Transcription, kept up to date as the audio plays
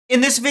In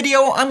this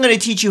video, I'm going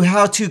to teach you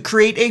how to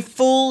create a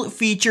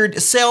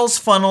full-featured sales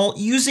funnel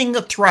using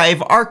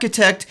Thrive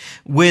Architect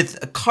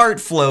with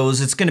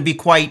CartFlows. It's going to be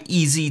quite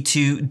easy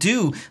to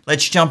do.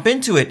 Let's jump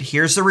into it.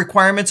 Here's the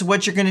requirements of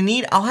what you're going to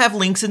need. I'll have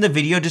links in the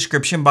video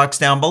description box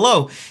down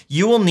below.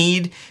 You will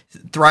need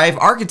Thrive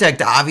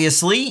Architect,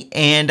 obviously,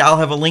 and I'll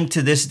have a link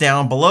to this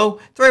down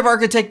below. Thrive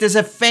Architect is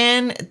a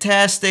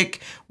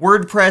fantastic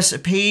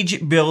WordPress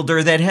page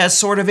builder that has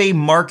sort of a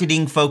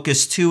marketing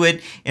focus to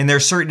it, and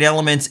there's certain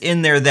elements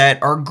in there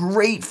that are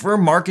great for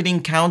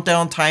marketing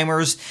countdown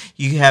timers.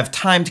 You have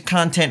timed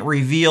content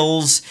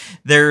reveals.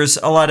 There's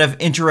a lot of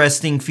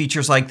interesting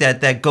features like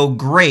that that go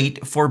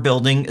great for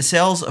building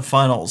sales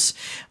funnels.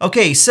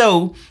 Okay,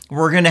 so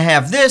we're going to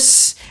have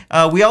this.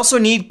 We also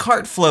need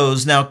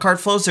CartFlows. Now,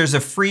 CartFlows, there's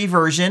a free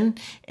version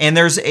and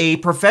there's a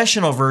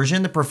professional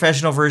version. The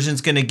professional version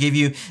is going to give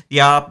you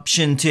the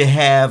option to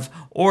have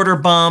order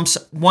bumps,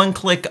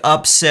 one-click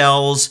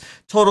upsells,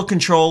 total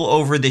control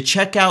over the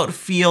checkout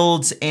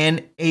fields,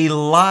 and a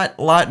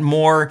lot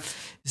more.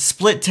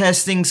 Split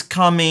testing's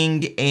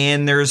coming,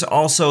 and there's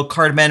also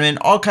cart abandonment,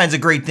 all kinds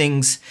of great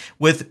things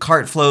with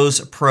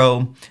CartFlows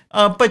Pro.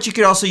 But you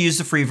could also use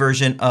the free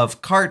version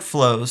of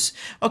CartFlows.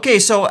 Okay,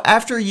 so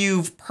after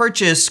you've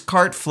purchased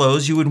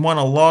CartFlows, you would want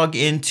to log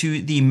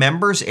into the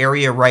members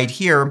area right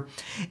here,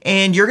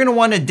 and you're going to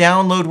want to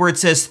download where it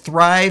says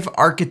Thrive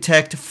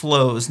Architect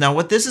Flows. Now,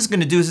 what this is going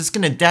to do is it's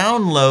going to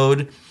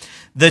download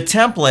the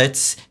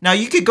templates. Now,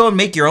 you could go and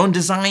make your own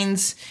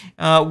designs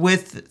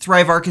with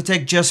Thrive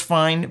Architect just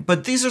fine,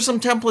 but these are some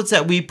templates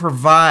that we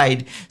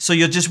provide, so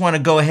you'll just want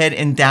to go ahead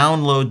and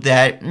download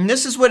that. And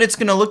this is what it's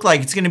going to look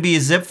like. It's going to be a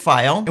zip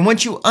file, and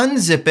once you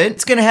unzip it,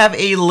 it's going to have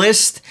a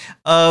list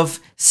of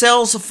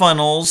sales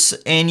funnels,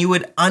 and you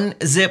would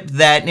unzip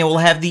that, and it will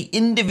have the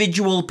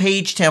individual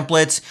page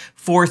templates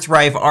for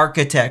Thrive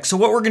Architect. So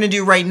what we're going to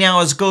do right now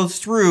is go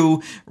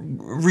through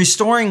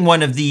restoring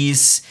one of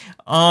these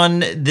on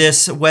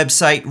this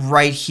website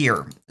right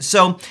here.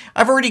 So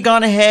I've already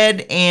gone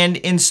ahead and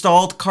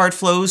installed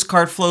CartFlows,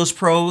 CartFlows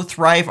Pro,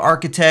 Thrive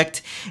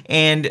Architect,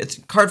 and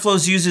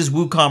CartFlows uses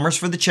WooCommerce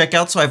for the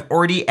checkout. So I've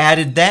already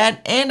added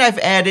that, and I've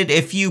added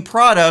a few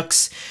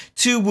products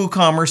to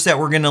WooCommerce that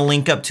we're going to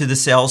link up to the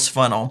sales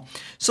funnel.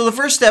 So the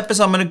first step is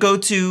I'm going to go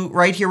to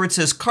right here where it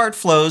says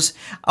CartFlows.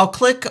 I'll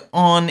click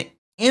on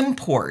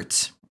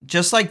Import,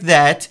 just like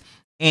that.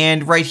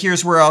 And right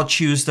here's where I'll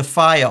choose the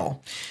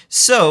file.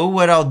 So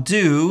what I'll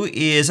do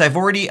is I've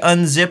already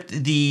unzipped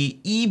the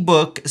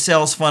ebook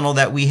sales funnel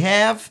that we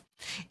have.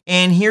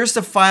 And here's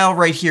the file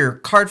right here,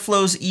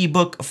 CartFlows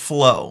ebook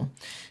flow.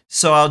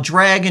 So I'll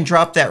drag and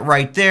drop that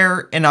right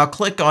there, and I'll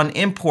click on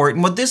import.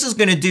 And what this is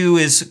going to do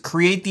is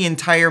create the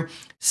entire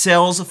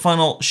sales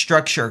funnel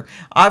structure.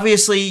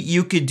 Obviously,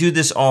 you could do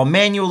this all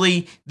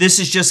manually. This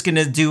is just going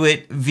to do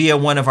it via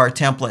one of our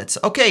templates.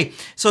 Okay,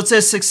 so it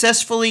says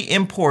successfully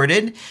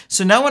imported.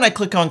 So now when I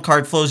click on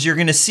CartFlows, you're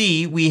going to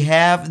see we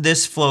have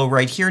this flow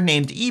right here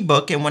named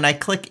ebook. And when I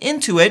click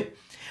into it,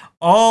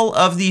 all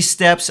of these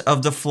steps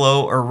of the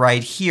flow are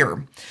right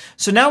here.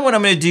 So now what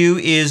I'm going to do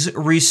is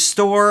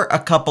restore a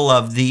couple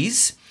of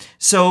these.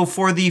 So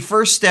for the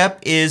first step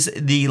is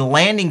the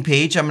landing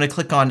page. I'm going to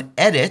click on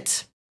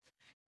Edit.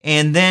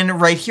 And then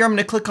right here, I'm going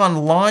to click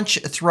on Launch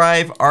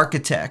Thrive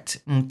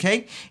Architect.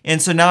 Okay.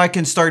 And so now I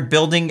can start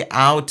building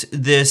out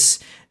this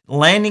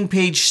landing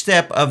page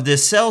step of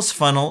this sales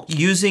funnel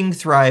using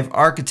Thrive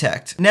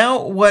Architect. Now,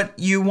 what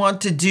you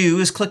want to do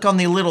is click on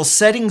the little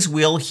settings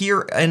wheel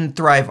here in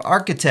Thrive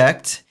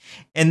Architect.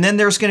 And then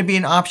there's going to be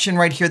an option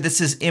right here that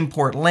says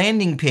Import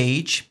Landing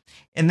Page.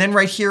 And then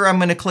right here, I'm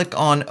going to click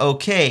on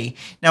OK.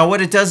 Now,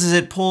 what it does is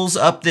it pulls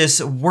up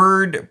this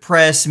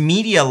WordPress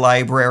media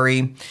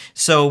library.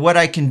 So what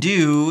I can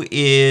do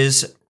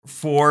is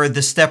for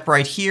the step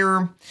right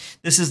here,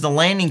 this is the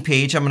landing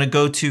page. I'm going to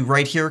go to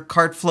right here,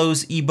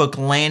 CartFlows ebook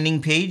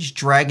landing page,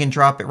 drag and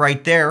drop it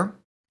right there,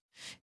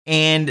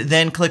 and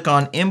then click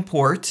on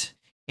Import.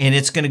 And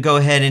it's going to go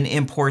ahead and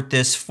import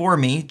this for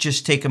me.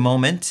 Just take a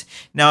moment.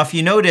 Now, if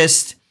you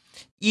noticed,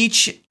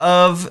 each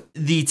of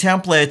the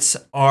templates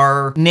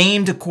are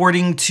named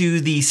according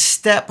to the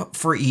step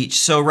for each.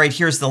 So right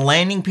here's the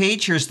landing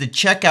page, here's the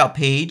checkout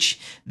page,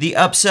 the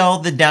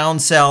upsell, the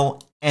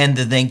downsell, and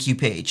the thank you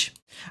page.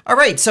 All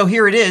right, so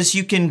here it is.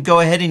 You can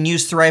go ahead and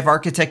use Thrive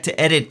Architect to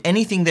edit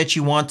anything that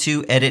you want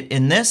to edit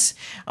in this.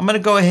 I'm going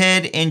to go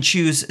ahead and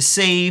choose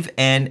Save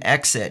and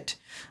Exit.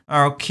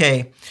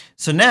 Okay,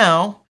 so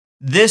now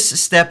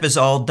this step is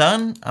all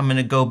done. I'm going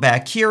to go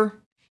back here.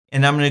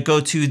 And I'm going to go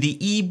to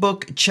the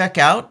ebook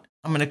checkout.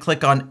 I'm going to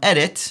click on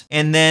Edit.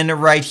 And then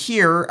right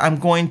here, I'm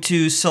going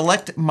to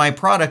select my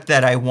product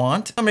that I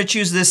want. I'm going to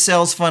choose this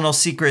Sales Funnel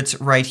Secrets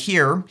right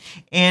here.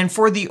 And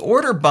for the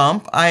order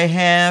bump, I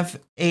have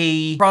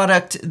a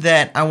product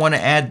that I want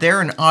to add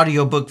there, an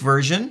audiobook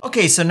version.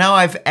 Okay, so now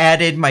I've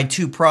added my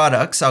two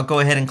products. I'll go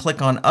ahead and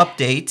click on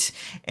Update.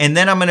 And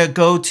then I'm going to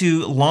go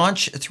to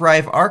Launch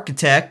Thrive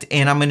Architect,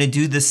 and I'm going to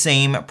do the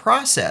same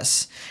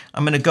process.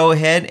 I'm going to go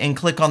ahead and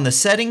click on the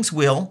settings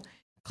wheel,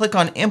 click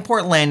on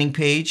Import Landing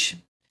Page,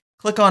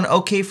 click on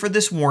OK for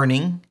this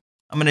warning.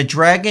 I'm going to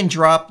drag and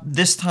drop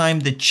this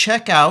time the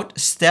checkout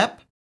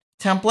step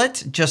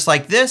template, just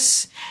like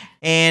this.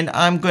 And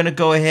I'm going to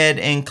go ahead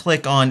and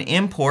click on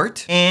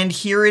import. And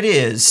here it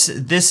is.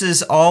 This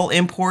is all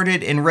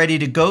imported and ready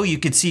to go. You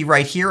can see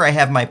right here, I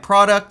have my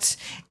products.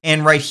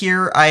 And right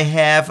here, I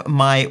have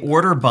my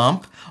order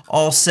bump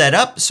all set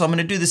up. So I'm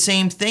going to do the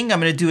same thing. I'm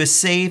going to do a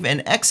save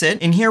and exit.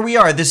 And here we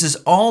are. This is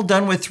all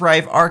done with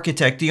Thrive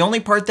Architect. The only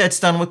part that's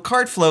done with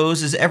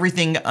CartFlows is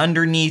everything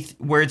underneath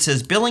where it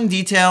says billing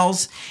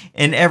details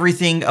and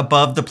everything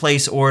above the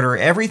place order.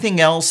 Everything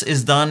else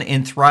is done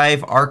in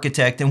Thrive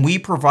Architect, and we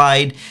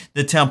provide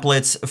the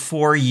templates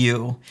for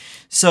you.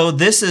 So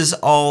this is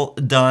all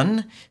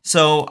done.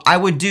 So I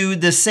would do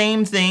the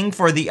same thing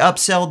for the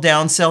upsell,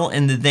 downsell,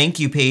 and the thank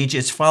you page.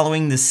 It's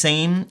following the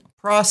same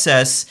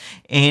process,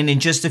 and in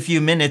just a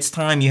few minutes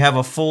time you have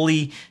a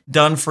fully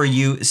done for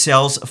you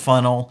sales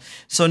funnel.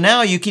 So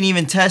now you can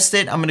even test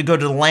it. I'm going to go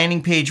to the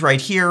landing page right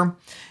here,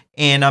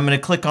 and I'm going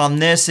to click on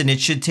this, and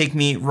it should take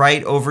me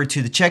right over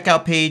to the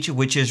checkout page,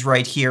 which is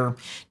right here.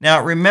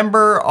 Now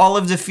remember, all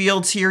of the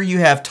fields here you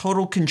have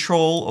total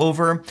control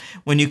over.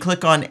 When you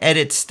click on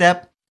edit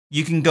step,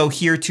 you can go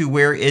here to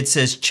where it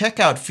says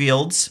checkout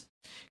fields.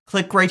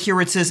 Click right here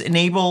where it says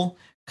enable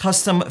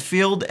custom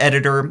field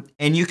editor,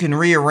 and you can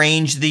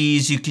rearrange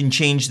these. You can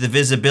change the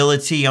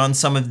visibility on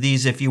some of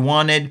these if you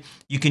wanted.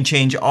 You can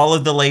change all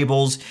of the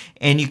labels,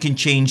 and you can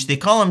change the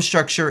column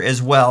structure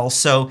as well.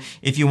 So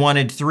if you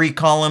wanted 3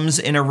 columns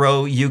in a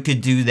row, you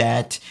could do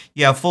that.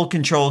 You have full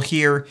control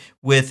here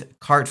with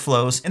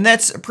CartFlows, and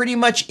that's pretty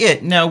much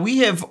it. Now, we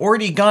have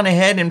already gone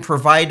ahead and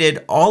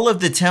provided all of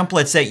the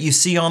templates that you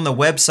see on the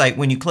website.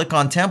 When you click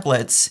on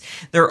templates,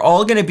 they're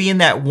all going to be in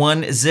that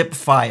one zip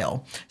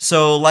file.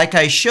 So like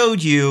I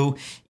showed you,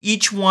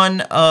 each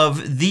one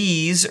of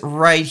these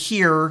right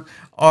here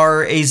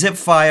are a zip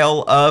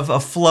file of a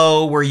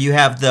flow where you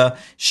have the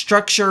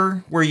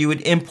structure where you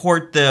would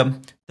import the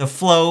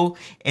flow,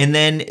 and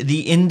then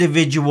the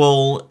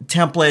individual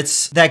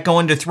templates that go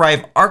into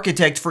Thrive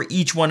Architect for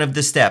each one of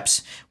the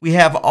steps. We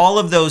have all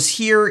of those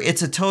here.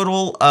 It's a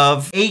total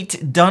of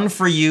 8 done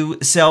for you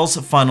sales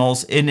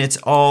funnels, and it's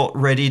all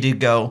ready to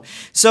go.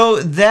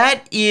 So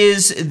that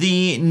is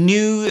the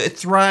new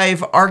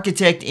Thrive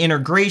Architect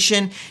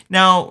integration.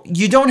 Now,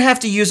 you don't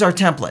have to use our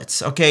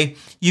templates, okay?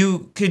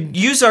 You could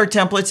use our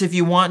templates if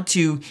you want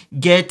to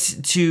get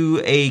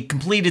to a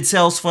completed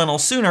sales funnel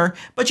sooner,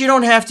 but you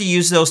don't have to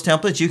use those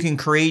templates. You can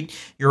create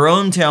your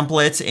own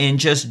templates and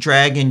just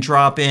drag and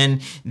drop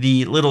in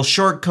the little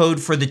short code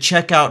for the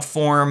checkout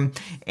form,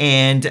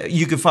 and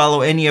you can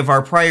follow any of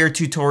our prior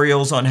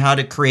tutorials on how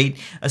to create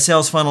a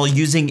sales funnel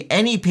using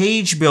any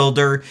page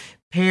builder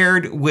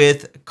paired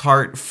with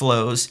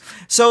CartFlows.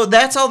 So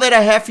that's all that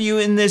I have for you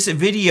in this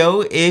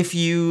video. If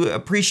you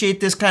appreciate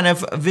this kind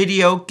of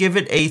video, give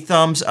it a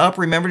thumbs up.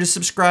 Remember to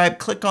subscribe,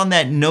 click on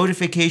that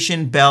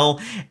notification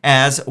bell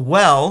as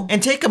well,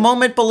 and take a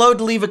moment below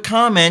to leave a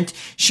comment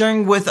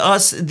sharing with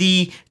us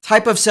the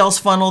type of sales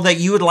funnel that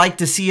you would like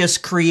to see us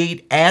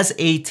create as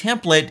a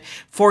template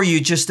for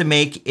you, just to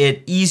make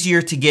it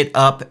easier to get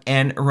up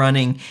and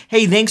running.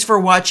 Hey, thanks for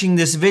watching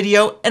this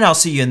video, and I'll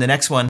see you in the next one.